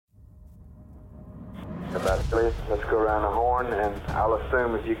Let's go around the horn, and I'll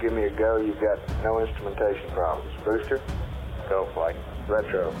assume if you give me a go, you've got no instrumentation problems. Booster? Go flight.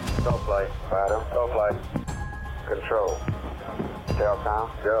 Retro? Go flight. Fido? Go flight. Control?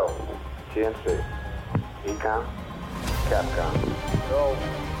 Telcom? Go. GNC? Ecom? Capcom? Go.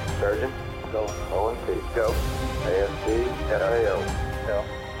 Surgeon? Go. ONC? Go. ASC? FAO? Go.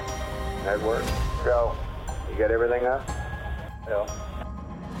 Network? Go. You got everything up? Go.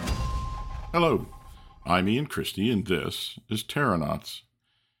 Hello, I'm Ian Christie, and this is Terranauts.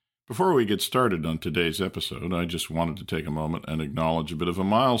 Before we get started on today's episode, I just wanted to take a moment and acknowledge a bit of a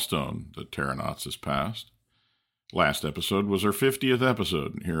milestone that Terranauts has passed. Last episode was our 50th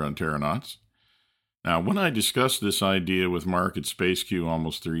episode here on Terranauts. Now, when I discussed this idea with Mark at SpaceQ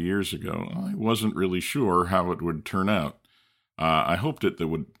almost 3 years ago, I wasn't really sure how it would turn out. I hoped it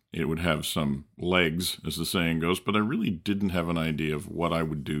would have some legs, as the saying goes, but I really didn't have an idea of what I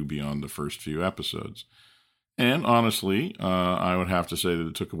would do beyond the first few episodes. And honestly, I would have to say that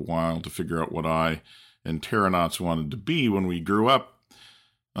it took a while to figure out what I and Terranauts wanted to be when we grew up.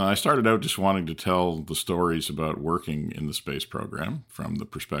 I started out just wanting to tell the stories about working in the space program from the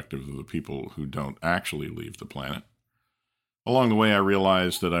perspective of the people who don't actually leave the planet. Along the way, I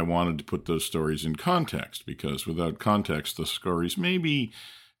realized that I wanted to put those stories in context, because without context, the stories maybe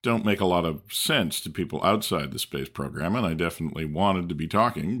don't make a lot of sense to people outside the space program, and I definitely wanted to be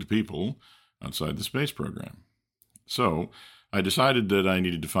talking to people outside the space program. So I decided that I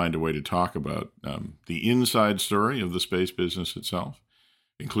needed to find a way to talk about the inside story of the space business itself,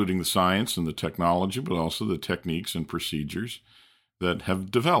 including the science and the technology, but also the techniques and procedures that have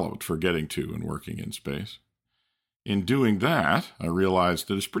developed for getting to and working in space. In doing that, I realized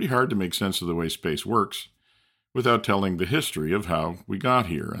that it's pretty hard to make sense of the way space works without telling the history of how we got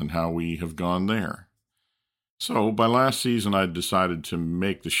here and how we have gone there. So, by last season, I decided to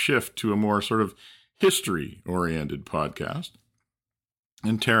make the shift to a more sort of history-oriented podcast,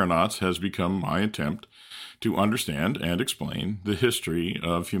 and Terranauts has become my attempt to understand and explain the history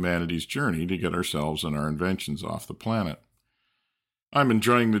of humanity's journey to get ourselves and our inventions off the planet. I'm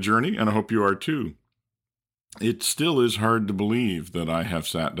enjoying the journey, and I hope you are too. It still is hard to believe that I have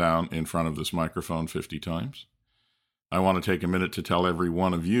sat down in front of this microphone 50 times. I want to take a minute to tell every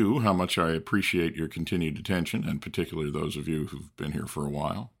one of you how much I appreciate your continued attention, and particularly those of you who've been here for a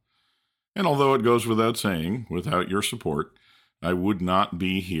while. And although it goes without saying, without your support, I would not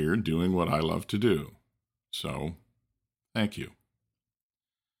be here doing what I love to do. So, thank you.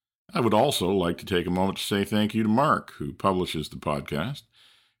 I would also like to take a moment to say thank you to Mark, who publishes the podcast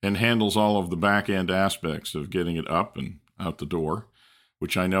and handles all of the back-end aspects of getting it up and out the door,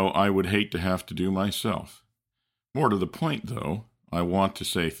 which I know I would hate to have to do myself. More to the point, though, I want to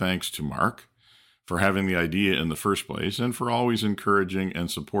say thanks to Mark for having the idea in the first place and for always encouraging and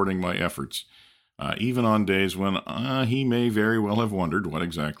supporting my efforts, even on days when he may very well have wondered what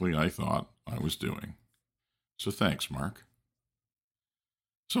exactly I thought I was doing. So thanks, Mark.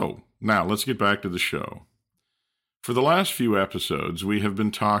 So, now let's get back to the show. For the last few episodes, we have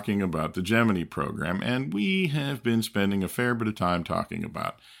been talking about the Gemini program, and we have been spending a fair bit of time talking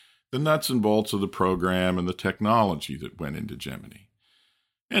about the nuts and bolts of the program and the technology that went into Gemini.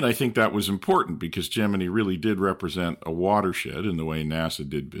 And I think that was important because Gemini really did represent a watershed in the way NASA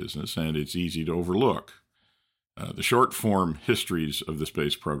did business, and it's easy to overlook. The short-form histories of the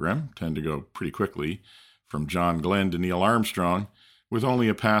space program tend to go pretty quickly from John Glenn to Neil Armstrong, with only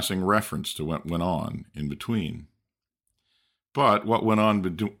a passing reference to what went on in between. But what went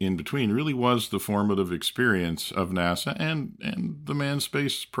on in between really was the formative experience of NASA and the manned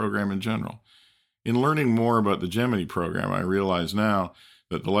space program in general. In learning more about the Gemini program, I realize now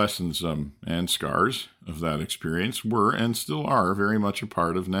that the lessons and scars of that experience were and still are very much a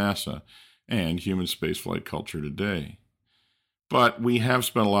part of NASA and human spaceflight culture today. But we have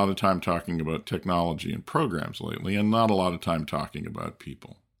spent a lot of time talking about technology and programs lately, and not a lot of time talking about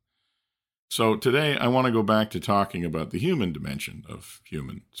people. So today I want to go back to talking about the human dimension of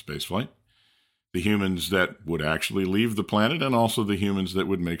human spaceflight, the humans that would actually leave the planet, and also the humans that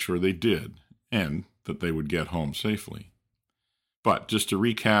would make sure they did, and that they would get home safely. But just to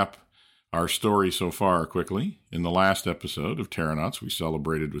recap our story so far quickly, in the last episode of Terranauts, we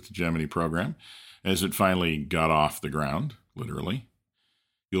celebrated with the Gemini program as it finally got off the ground, literally.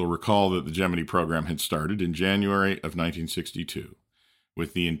 You'll recall that the Gemini program had started in January of 1962.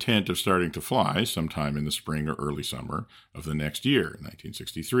 With the intent of starting to fly sometime in the spring or early summer of the next year,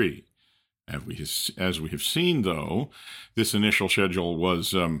 1963. As we have seen, though, this initial schedule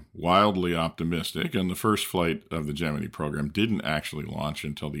was wildly optimistic, and the first flight of the Gemini program didn't actually launch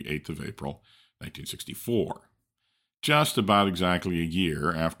until the 8th of April, 1964. just about exactly a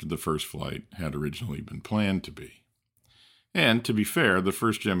year after the first flight had originally been planned to be. And to be fair, the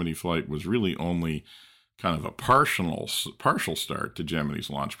first Gemini flight was really only kind of a partial start to Gemini's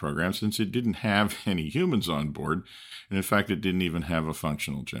launch program, since it didn't have any humans on board, and in fact it didn't even have a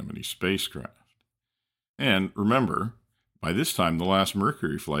functional Gemini spacecraft. And remember, by this time the last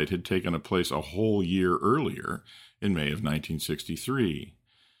Mercury flight had taken place a whole year earlier, in May of 1963.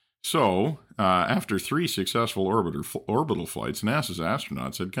 So, after 3 successful orbital flights, NASA's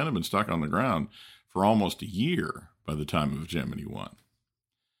astronauts had kind of been stuck on the ground for almost a year by the time of Gemini 1.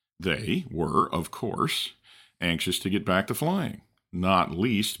 They were, of course, anxious to get back to flying, not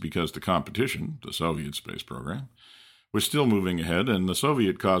least because the competition, the Soviet space program, was still moving ahead, and the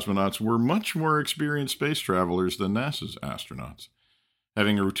Soviet cosmonauts were much more experienced space travelers than NASA's astronauts,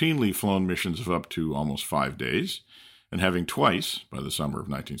 having routinely flown missions of up to almost 5 days, and having twice, by the summer of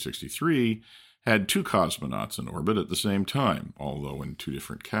 1963, had 2 cosmonauts in orbit at the same time, although in 2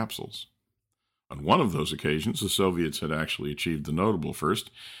 different capsules. On one of those occasions, the Soviets had actually achieved the notable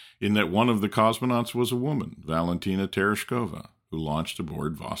first, in that one of the cosmonauts was a woman, Valentina Tereshkova, who launched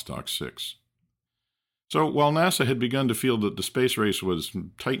aboard Vostok 6. So while NASA had begun to feel that the space race was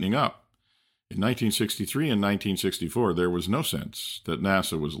tightening up, in 1963 and 1964 there was no sense that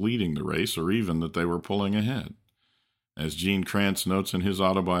NASA was leading the race or even that they were pulling ahead. As Gene Kranz notes in his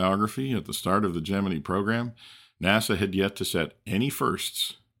autobiography, at the start of the Gemini program, NASA had yet to set any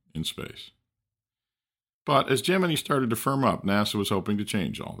firsts in space. But as Gemini started to firm up, NASA was hoping to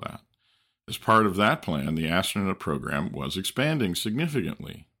change all that. As part of that plan, the astronaut program was expanding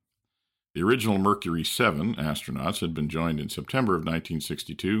significantly. The original Mercury 7 astronauts had been joined in September of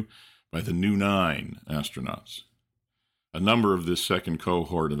 1962 by the new 9 astronauts. A number of this second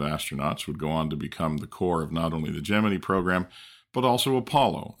cohort of astronauts would go on to become the core of not only the Gemini program, but also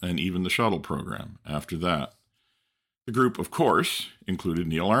Apollo and even the shuttle program after that. The group, of course, included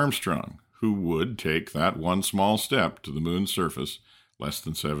Neil Armstrong, who would take that one small step to the moon's surface less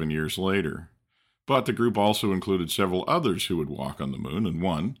than 7 years later. But the group also included several others who would walk on the moon, and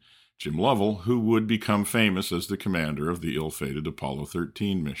one, Jim Lovell, who would become famous as the commander of the ill-fated Apollo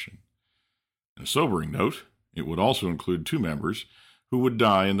 13 mission. On a sobering note, it would also include 2 members who would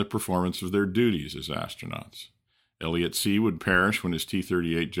die in the performance of their duties as astronauts. Elliot See would perish when his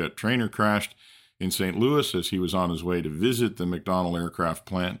T-38 jet trainer crashed in St. Louis as he was on his way to visit the McDonnell aircraft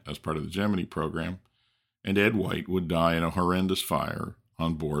plant as part of the Gemini program, and Ed White would die in a horrendous fire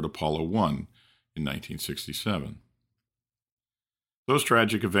on board Apollo 1 in 1967. Those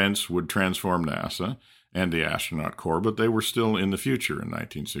tragic events would transform NASA and the astronaut corps, but they were still in the future in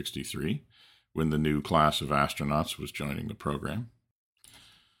 1963, when the new class of astronauts was joining the program.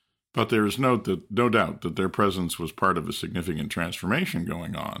 But there is no doubt that their presence was part of a significant transformation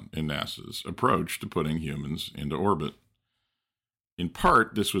going on in NASA's approach to putting humans into orbit. In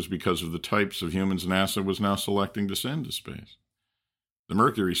part, this was because of the types of humans NASA was now selecting to send to space. The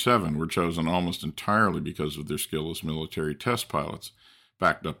Mercury 7 were chosen almost entirely because of their skill as military test pilots,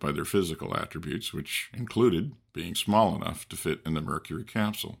 backed up by their physical attributes, which included being small enough to fit in the Mercury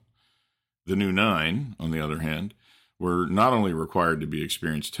capsule. The new 9, on the other hand, were not only required to be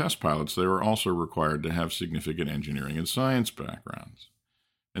experienced test pilots, they were also required to have significant engineering and science backgrounds.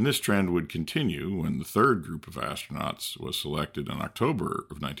 And this trend would continue when the third group of astronauts was selected in October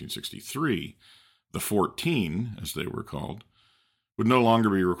of 1963. The 14, as they were called, would no longer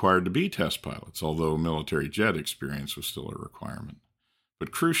be required to be test pilots, although military jet experience was still a requirement.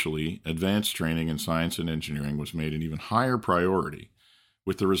 But crucially, advanced training in science and engineering was made an even higher priority,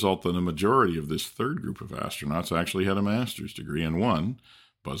 with the result that a majority of this third group of astronauts actually had a master's degree, and one,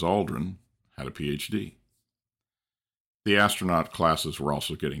 Buzz Aldrin, had a PhD. The astronaut classes were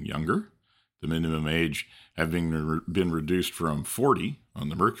also getting younger, the minimum age having been reduced from 40 on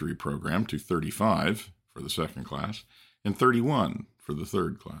the Mercury program to 35 for the second class, and 31 for the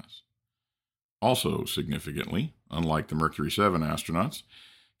third class. Also significantly, unlike the Mercury 7 astronauts,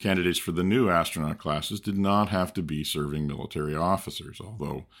 candidates for the new astronaut classes did not have to be serving military officers,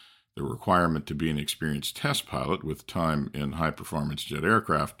 although the requirement to be an experienced test pilot with time in high-performance jet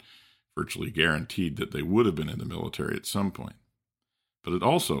aircraft virtually guaranteed that they would have been in the military at some point. But it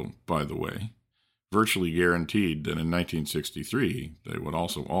also, by the way, virtually guaranteed that in 1963 they would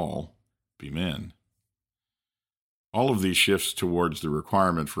also all be men. All of these shifts towards the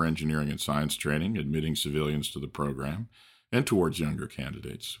requirement for engineering and science training, admitting civilians to the program, and towards younger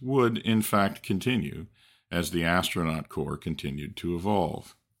candidates, would in fact continue as the astronaut corps continued to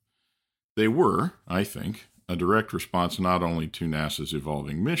evolve. They were, I think, a direct response not only to NASA's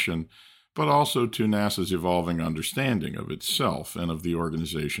evolving mission, but also to NASA's evolving understanding of itself and of the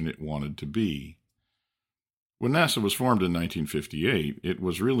organization it wanted to be. When NASA was formed in 1958, it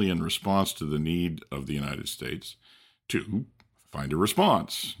was really in response to the need of the United States to find a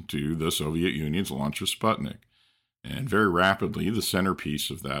response to the Soviet Union's launch of Sputnik. And very rapidly, the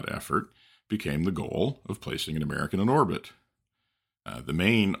centerpiece of that effort became the goal of placing an American in orbit. The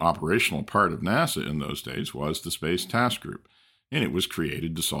main operational part of NASA in those days was the Space Task Group, and it was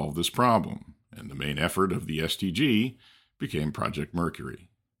created to solve this problem. And the main effort of the STG became Project Mercury.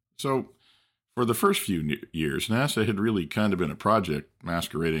 So, for the first few years, NASA had really kind of been a project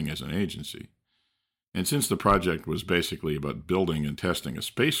masquerading as an agency. And since the project was basically about building and testing a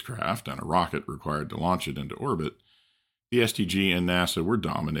spacecraft and a rocket required to launch it into orbit, the STG and NASA were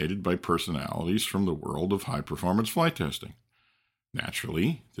dominated by personalities from the world of high-performance flight testing.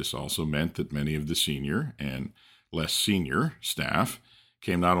 Naturally, this also meant that many of the senior and less senior staff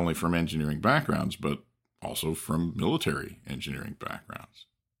came not only from engineering backgrounds, but also from military engineering backgrounds.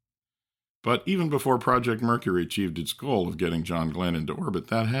 But even before Project Mercury achieved its goal of getting John Glenn into orbit,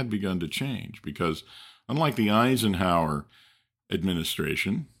 that had begun to change because, unlike the Eisenhower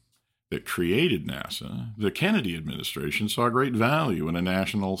administration that created NASA, the Kennedy administration saw great value in a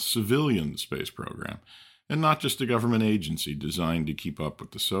national civilian space program, and not just a government agency designed to keep up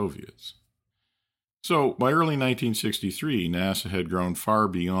with the Soviets. So, by early 1963, NASA had grown far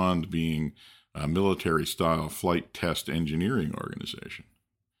beyond being a military-style flight test engineering organization.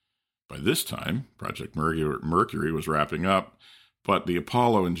 By this time, Project Mercury was wrapping up, but the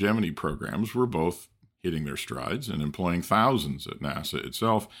Apollo and Gemini programs were both hitting their strides and employing thousands at NASA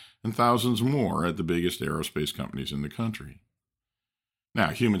itself and thousands more at the biggest aerospace companies in the country.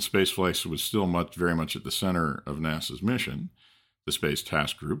 Now, human spaceflight was still very much at the center of NASA's mission. The Space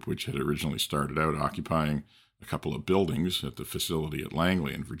Task Group, which had originally started out occupying a couple of buildings at the facility at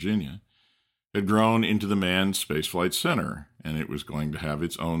Langley in Virginia, had grown into the Manned Spaceflight Center, and it was going to have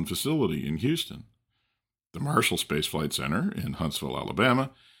its own facility in Houston. The Marshall Space Flight Center in Huntsville,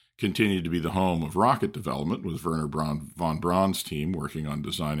 Alabama, continued to be the home of rocket development, with Wernher von Braun's team working on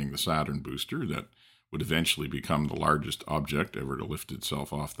designing the Saturn booster that would eventually become the largest object ever to lift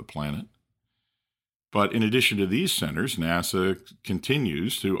itself off the planet. But in addition to these centers, NASA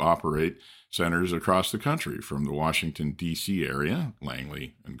continues to operate centers across the country, from the Washington, D.C. area,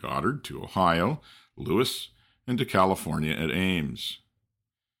 Langley and Goddard, to Ohio, Lewis, and to California at Ames.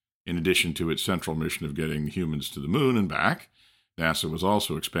 In addition to its central mission of getting humans to the moon and back, NASA was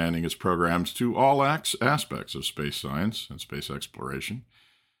also expanding its programs to all aspects of space science and space exploration,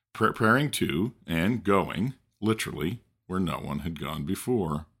 preparing to and going, literally, where no one had gone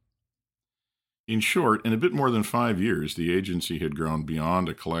before. In short, in a bit more than 5 years, the agency had grown beyond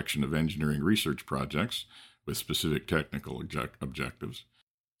a collection of engineering research projects with specific technical objectives.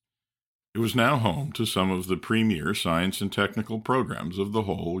 It was now home to some of the premier science and technical programs of the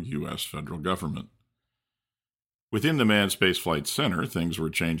whole U.S. federal government. Within the Manned Spaceflight Center, things were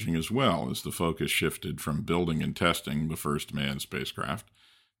changing as well, as the focus shifted from building and testing the first manned spacecraft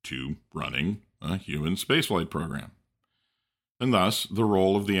to running a human spaceflight program. And thus, the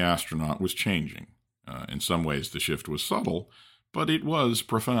role of the astronaut was changing. In some ways, the shift was subtle, but it was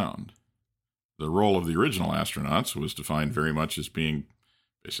profound. The role of the original astronauts was defined very much as being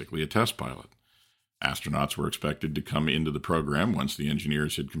basically a test pilot. Astronauts were expected to come into the program once the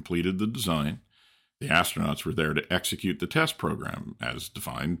engineers had completed the design. The astronauts were there to execute the test program as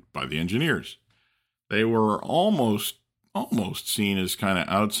defined by the engineers. They were almost seen as kind of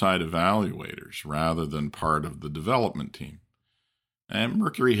outside evaluators rather than part of the development team. And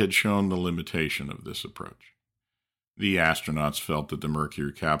Mercury had shown the limitation of this approach. The astronauts felt that the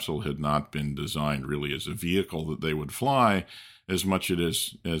Mercury capsule had not been designed really as a vehicle that they would fly as much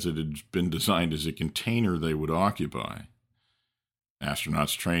as it had been designed as a container they would occupy.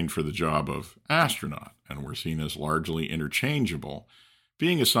 Astronauts trained for the job of astronaut and were seen as largely interchangeable,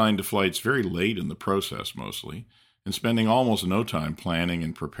 being assigned to flights very late in the process mostly, and spending almost no time planning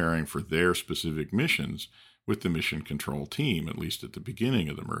and preparing for their specific missions with the mission control team, at least at the beginning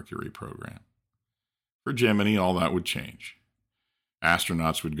of the Mercury program. For Gemini, all that would change.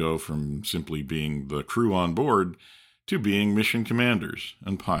 Astronauts would go from simply being the crew on board to being mission commanders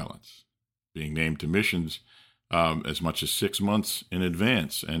and pilots, being named to missions as much as 6 months in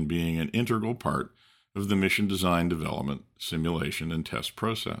advance and being an integral part of the mission design, development, simulation, and test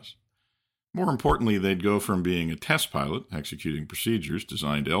process. More importantly, they'd go from being a test pilot, executing procedures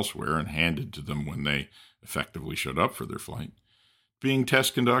designed elsewhere and handed to them when they effectively showed up for their flight, being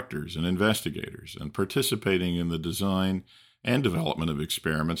test conductors and investigators, and participating in the design and development of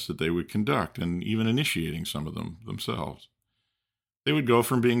experiments that they would conduct, and even initiating some of them themselves. They would go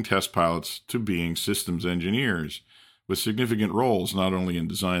from being test pilots to being systems engineers, with significant roles not only in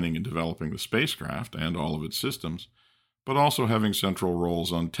designing and developing the spacecraft and all of its systems, but also having central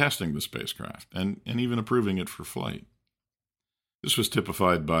roles on testing the spacecraft and even approving it for flight. This was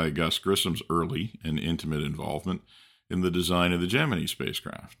typified by Gus Grissom's early and intimate involvement in the design of the Gemini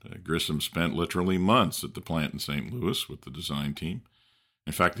spacecraft. Grissom spent literally months at the plant in St. Louis with the design team.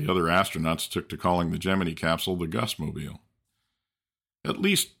 In fact, the other astronauts took to calling the Gemini capsule the Gusmobile. At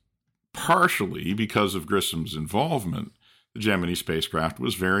least partially because of Grissom's involvement, the Gemini spacecraft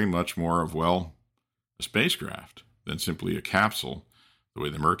was very much more of, well, a spacecraft than simply a capsule, the way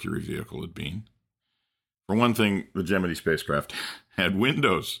the Mercury vehicle had been. For one thing, the Gemini spacecraft had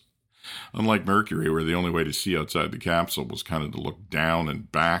windows. Unlike Mercury, where the only way to see outside the capsule was kind of to look down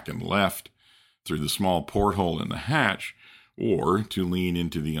and back and left through the small porthole in the hatch, or to lean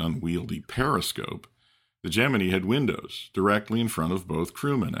into the unwieldy periscope, the Gemini had windows directly in front of both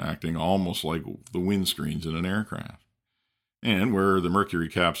crewmen, acting almost like the windscreens in an aircraft. And where the Mercury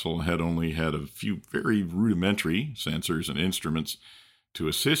capsule had only had a few very rudimentary sensors and instruments to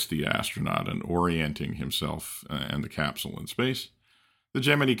assist the astronaut in orienting himself and the capsule in space, the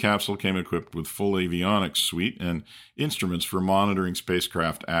Gemini capsule came equipped with full avionics suite and instruments for monitoring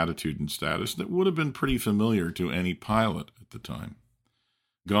spacecraft attitude and status that would have been pretty familiar to any pilot at the time.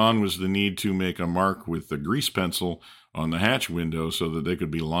 Gone was the need to make a mark with the grease pencil on the hatch window so that they could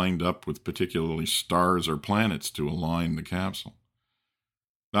be lined up with particularly stars or planets to align the capsule.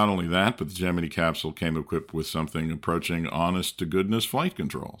 Not only that, but the Gemini capsule came equipped with something approaching honest-to-goodness flight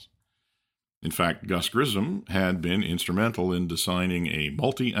controls. In fact, Gus Grissom had been instrumental in designing a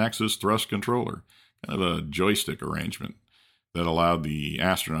multi-axis thrust controller, kind of a joystick arrangement, that allowed the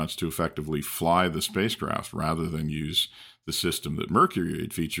astronauts to effectively fly the spacecraft rather than use the system that Mercury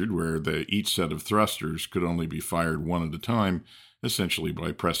had featured, where each set of thrusters could only be fired one at a time, essentially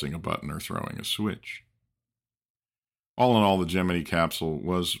by pressing a button or throwing a switch. All in all, the Gemini capsule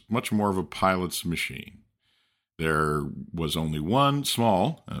was much more of a pilot's machine. There was only one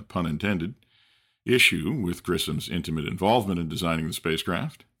small, pun intended, issue with Grissom's intimate involvement in designing the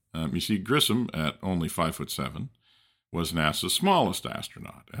spacecraft. You see, Grissom, at only 5'7", was NASA's smallest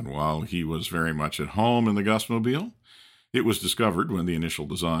astronaut, and while he was very much at home in the Gusmobile, it was discovered when the initial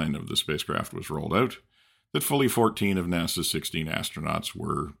design of the spacecraft was rolled out that fully 14 of NASA's 16 astronauts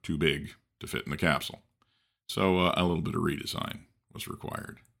were too big to fit in the capsule. So a little bit of redesign was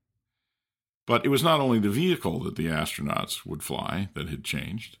required. But it was not only the vehicle that the astronauts would fly that had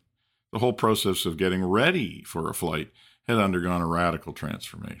changed. The whole process of getting ready for a flight had undergone a radical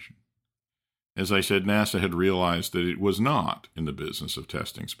transformation. As I said, NASA had realized that it was not in the business of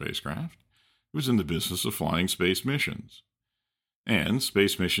testing spacecraft. It was in the business of flying space missions. And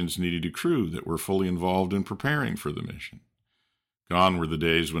space missions needed a crew that were fully involved in preparing for the mission. Gone were the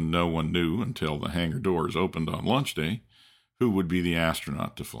days when no one knew, until the hangar doors opened on launch day, who would be the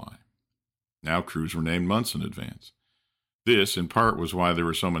astronaut to fly. Now crews were named months in advance. This, in part, was why there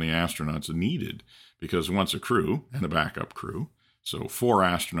were so many astronauts needed, because once a crew and a backup crew, so 4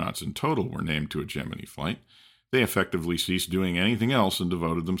 astronauts in total, were named to a Gemini flight, they effectively ceased doing anything else and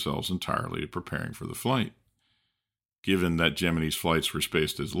devoted themselves entirely to preparing for the flight. Given that Gemini's flights were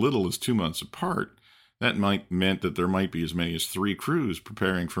spaced as little as 2 months apart, that meant that there might be as many as 3 crews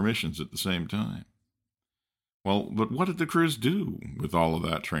preparing for missions at the same time. Well, but what did the crews do with all of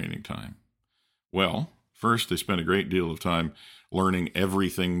that training time? Well, first, they spent a great deal of time learning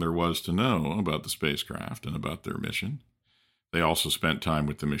everything there was to know about the spacecraft and about their mission. They also spent time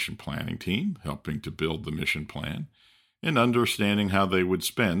with the mission planning team, helping to build the mission plan, and understanding how they would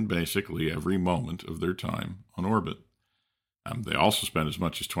spend basically every moment of their time on orbit. They also spent as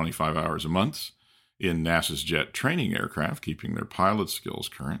much as 25 hours a month in NASA's jet training aircraft, keeping their pilot skills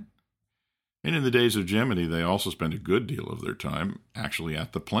current. And in the days of Gemini, they also spent a good deal of their time actually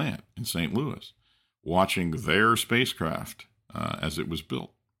at the plant in St. Louis, watching their spacecraft as it was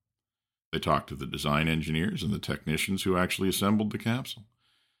built. They talked to the design engineers and the technicians who actually assembled the capsule.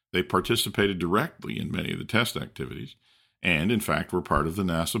 They participated directly in many of the test activities, and in fact were part of the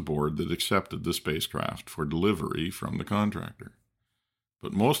NASA board that accepted the spacecraft for delivery from the contractor.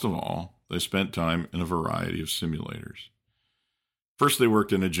 But most of all, they spent time in a variety of simulators. First, they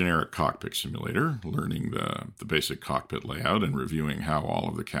worked in a generic cockpit simulator, learning the basic cockpit layout and reviewing how all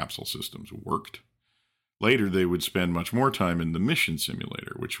of the capsule systems worked. Later, they would spend much more time in the mission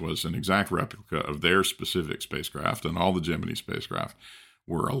simulator, which was an exact replica of their specific spacecraft, and all the Gemini spacecraft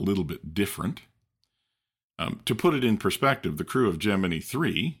were a little bit different. To put it in perspective, the crew of Gemini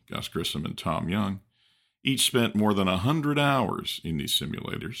 3, Gus Grissom and Tom Young, each spent more than 100 hours in these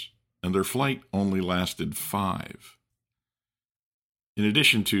simulators, and their flight only lasted 5. In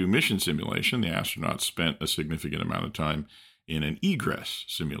addition to mission simulation, the astronauts spent a significant amount of time in an egress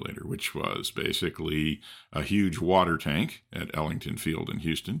simulator, which was basically a huge water tank at Ellington Field in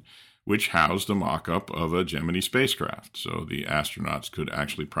Houston, which housed a mock-up of a Gemini spacecraft, so the astronauts could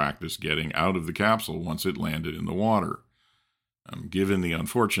actually practice getting out of the capsule once it landed in the water. Given the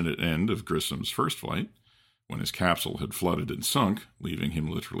unfortunate end of Grissom's first flight, when his capsule had flooded and sunk, leaving him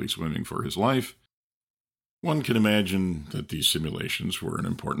literally swimming for his life, one can imagine that these simulations were an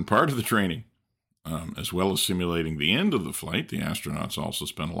important part of the training. As well as simulating the end of the flight, the astronauts also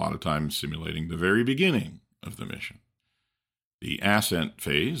spent a lot of time simulating the very beginning of the mission. The ascent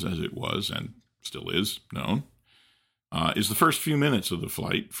phase, as it was and still is known, is the first few minutes of the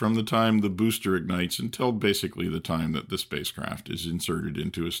flight from the time the booster ignites until basically the time that the spacecraft is inserted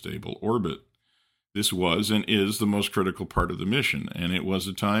into a stable orbit. This was and is the most critical part of the mission, and it was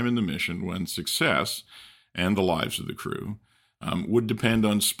a time in the mission when success and the lives of the crew would depend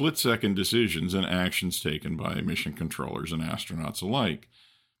on split-second decisions and actions taken by mission controllers and astronauts alike.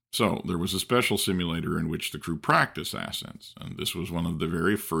 So there was a special simulator in which the crew practiced ascents, and this was one of the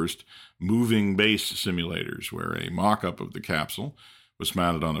very first moving base simulators where a mock-up of the capsule was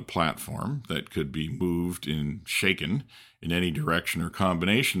mounted on a platform that could be moved and shaken in any direction or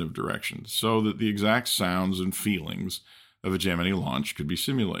combination of directions so that the exact sounds and feelings of a Gemini launch could be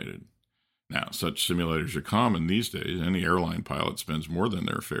simulated. Now, such simulators are common these days. Any airline pilot spends more than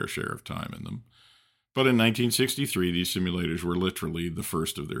their fair share of time in them. But in 1963, these simulators were literally the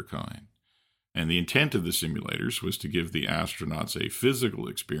first of their kind. And the intent of the simulators was to give the astronauts a physical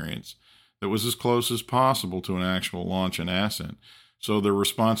experience that was as close as possible to an actual launch and ascent, so their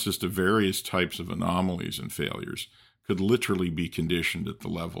responses to various types of anomalies and failures could literally be conditioned at the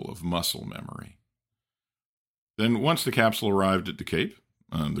level of muscle memory. Then, once the capsule arrived at the Cape,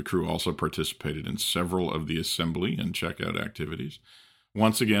 the crew also participated in several of the assembly and checkout activities,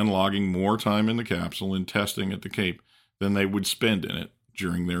 once again logging more time in the capsule and testing at the Cape than they would spend in it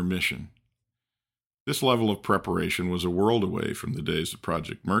during their mission. This level of preparation was a world away from the days of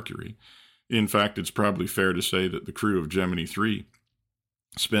Project Mercury. In fact, it's probably fair to say that the crew of Gemini 3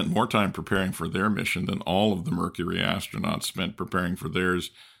 spent more time preparing for their mission than all of the Mercury astronauts spent preparing for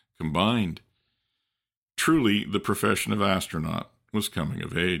theirs combined. Truly, the profession of astronaut was coming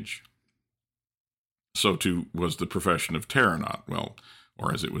of age. So too was the profession of terranaut,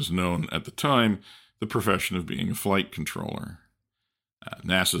 or as it was known at the time, the profession of being a flight controller.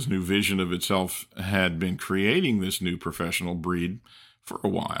 NASA's new vision of itself had been creating this new professional breed for a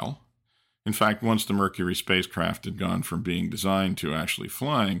while. In fact, once the Mercury spacecraft had gone from being designed to actually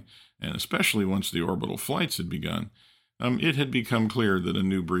flying, and especially once the orbital flights had begun, it had become clear that a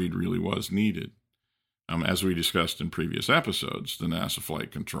new breed really was needed. As we discussed in previous episodes, the NASA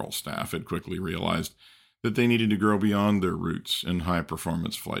flight control staff had quickly realized that they needed to grow beyond their roots in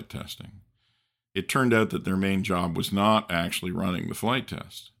high-performance flight testing. It turned out that their main job was not actually running the flight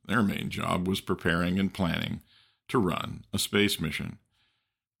test. Their main job was preparing and planning to run a space mission.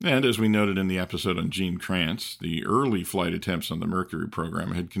 And as we noted in the episode on Gene Kranz, the early flight attempts on the Mercury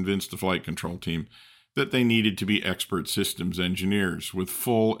program had convinced the flight control team that they needed to be expert systems engineers with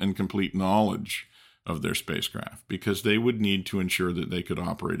full and complete knowledge of their spacecraft, because they would need to ensure that they could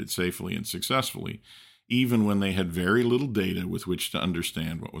operate it safely and successfully, even when they had very little data with which to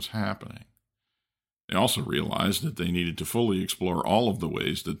understand what was happening. They also realized that they needed to fully explore all of the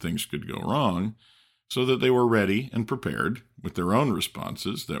ways that things could go wrong, so that they were ready and prepared with their own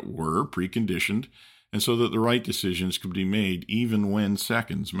responses that were preconditioned, and so that the right decisions could be made even when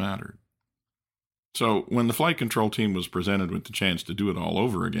seconds mattered. So when the flight control team was presented with the chance to do it all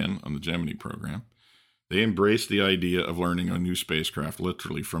over again on the Gemini program, they embraced the idea of learning a new spacecraft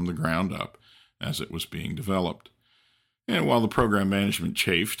literally from the ground up as it was being developed. And while the program management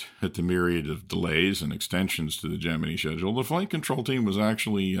chafed at the myriad of delays and extensions to the Gemini schedule, the flight control team was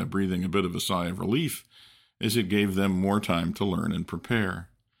actually breathing a bit of a sigh of relief as it gave them more time to learn and prepare.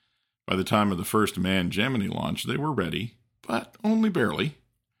 By the time of the first manned Gemini launch, they were ready, but only barely.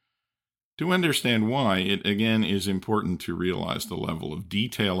 To understand why, it again is important to realize the level of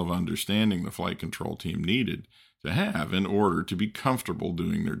detail of understanding the flight control team needed to have in order to be comfortable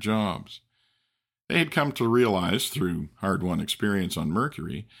doing their jobs. They had come to realize, through hard-won experience on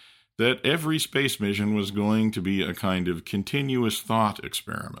Mercury, that every space mission was going to be a kind of continuous thought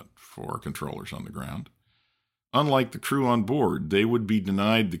experiment for controllers on the ground. Unlike the crew on board, they would be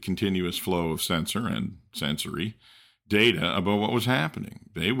denied the continuous flow of sensor and sensory data about what was happening.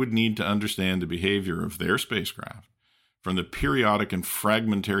 They would need to understand the behavior of their spacecraft from the periodic and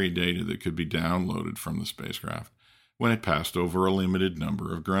fragmentary data that could be downloaded from the spacecraft when it passed over a limited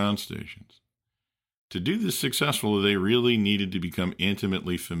number of ground stations. To do this successfully, they really needed to become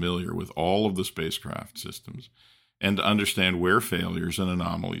intimately familiar with all of the spacecraft systems and to understand where failures and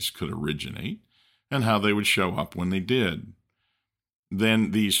anomalies could originate and how they would show up when they did.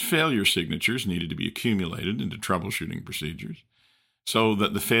 Then these failure signatures needed to be accumulated into troubleshooting procedures so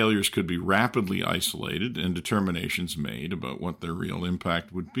that the failures could be rapidly isolated and determinations made about what their real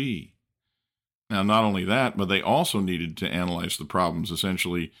impact would be. Now, not only that, but they also needed to analyze the problems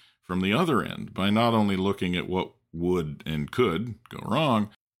essentially from the other end by not only looking at what would and could go wrong,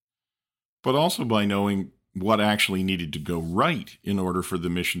 but also by knowing what actually needed to go right in order for the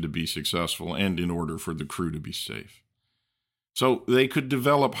mission to be successful and in order for the crew to be safe. So they could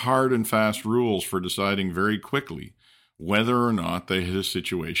develop hard and fast rules for deciding very quickly whether or not they had a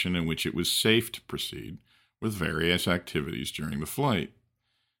situation in which it was safe to proceed with various activities during the flight.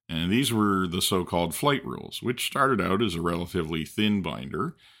 And these were the so-called flight rules, which started out as a relatively thin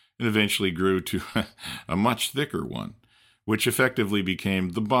binder and eventually grew to a much thicker one, which effectively became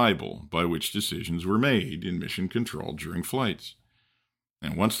the Bible by which decisions were made in mission control during flights.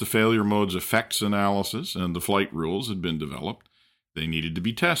 And once the failure mode's effects analysis and the flight rules had been developed, they needed to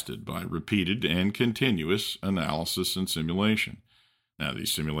be tested by repeated and continuous analysis and simulation. Now,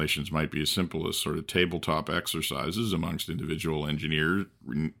 these simulations might be as simple as sort of tabletop exercises amongst individual engineers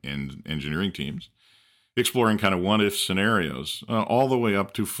and engineering teams, exploring kind of what-if scenarios, all the way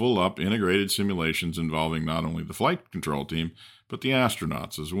up to full-up integrated simulations involving not only the flight control team, but the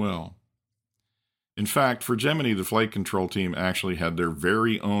astronauts as well. In fact, for Gemini, the flight control team actually had their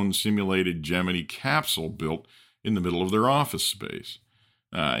very own simulated Gemini capsule built in the middle of their office space.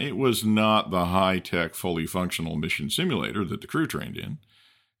 It was not the high-tech, fully functional mission simulator that the crew trained in.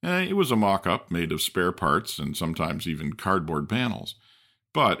 It was a mock-up made of spare parts and sometimes even cardboard panels.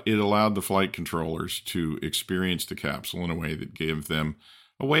 But it allowed the flight controllers to experience the capsule in a way that gave them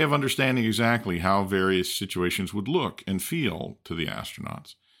a way of understanding exactly how various situations would look and feel to the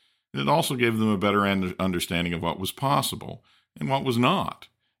astronauts. And it also gave them a better understanding of what was possible and what was not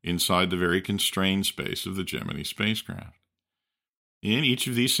inside the very constrained space of the Gemini spacecraft. In each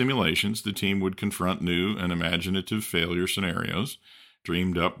of these simulations, the team would confront new and imaginative failure scenarios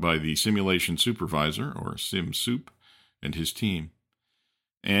dreamed up by the simulation supervisor, or SimSoup, and his team.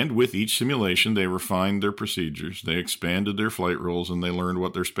 And with each simulation, they refined their procedures, they expanded their flight rules, and they learned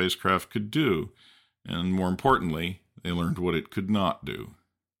what their spacecraft could do. And more importantly, they learned what it could not do.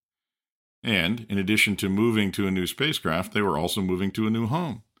 And in addition to moving to a new spacecraft, they were also moving to a new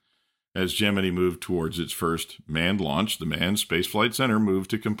home. As Gemini moved towards its first manned launch, the Manned Spaceflight Center moved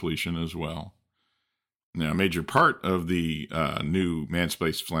to completion as well. Now, a major part of the new Manned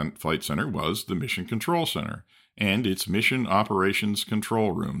Spaceflight Center was the Mission Control Center and its Mission Operations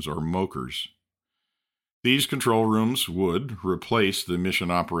Control Rooms, or MOCRs. These control rooms would replace the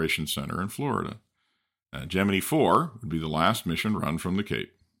Mission Operations Center in Florida. Gemini 4 would be the last mission run from the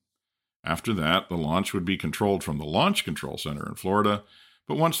Cape. After that, the launch would be controlled from the Launch Control Center in Florida,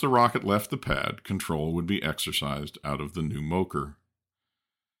 but once the rocket left the pad, control would be exercised out of the new MOCR.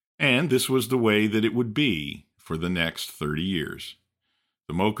 And this was the way that it would be for the next 30 years.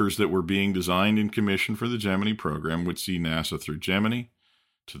 The MOCRs that were being designed and commissioned for the Gemini program would see NASA through Gemini,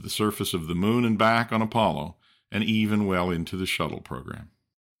 to the surface of the Moon and back on Apollo, and even well into the shuttle program.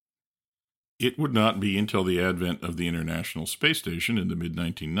 It would not be until the advent of the International Space Station in the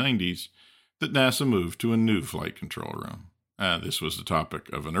mid-1990s that NASA moved to a new flight control room. This was the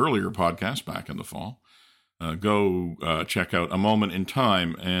topic of an earlier podcast back in the fall. Go check out A Moment in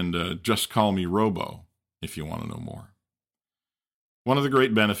Time and Just Call Me Robo if you want to know more. One of the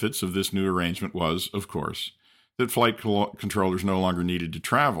great benefits of this new arrangement was, of course, that flight controllers no longer needed to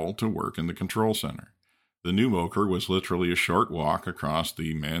travel to work in the control center. The new MOCR was literally a short walk across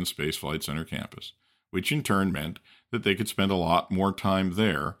the Manned Spaceflight Center campus, which in turn meant that they could spend a lot more time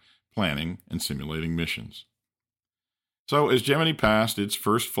there planning and simulating missions. So as Gemini passed its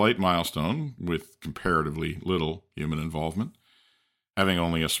first flight milestone with comparatively little human involvement, having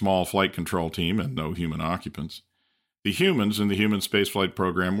only a small flight control team and no human occupants, the humans in the human spaceflight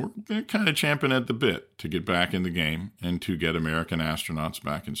program were kind of champing at the bit to get back in the game and to get American astronauts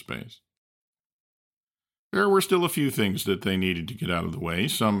back in space. There were still a few things that they needed to get out of the way,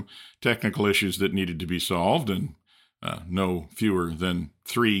 some technical issues that needed to be solved, and no fewer than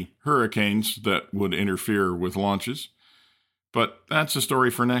 3 hurricanes that would interfere with launches. But that's a story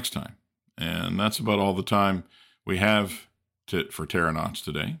for next time. And that's about all the time we have for Terranauts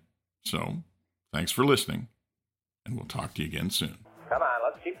today. So, thanks for listening, and we'll talk to you again soon. Come on,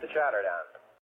 let's keep the chatter down.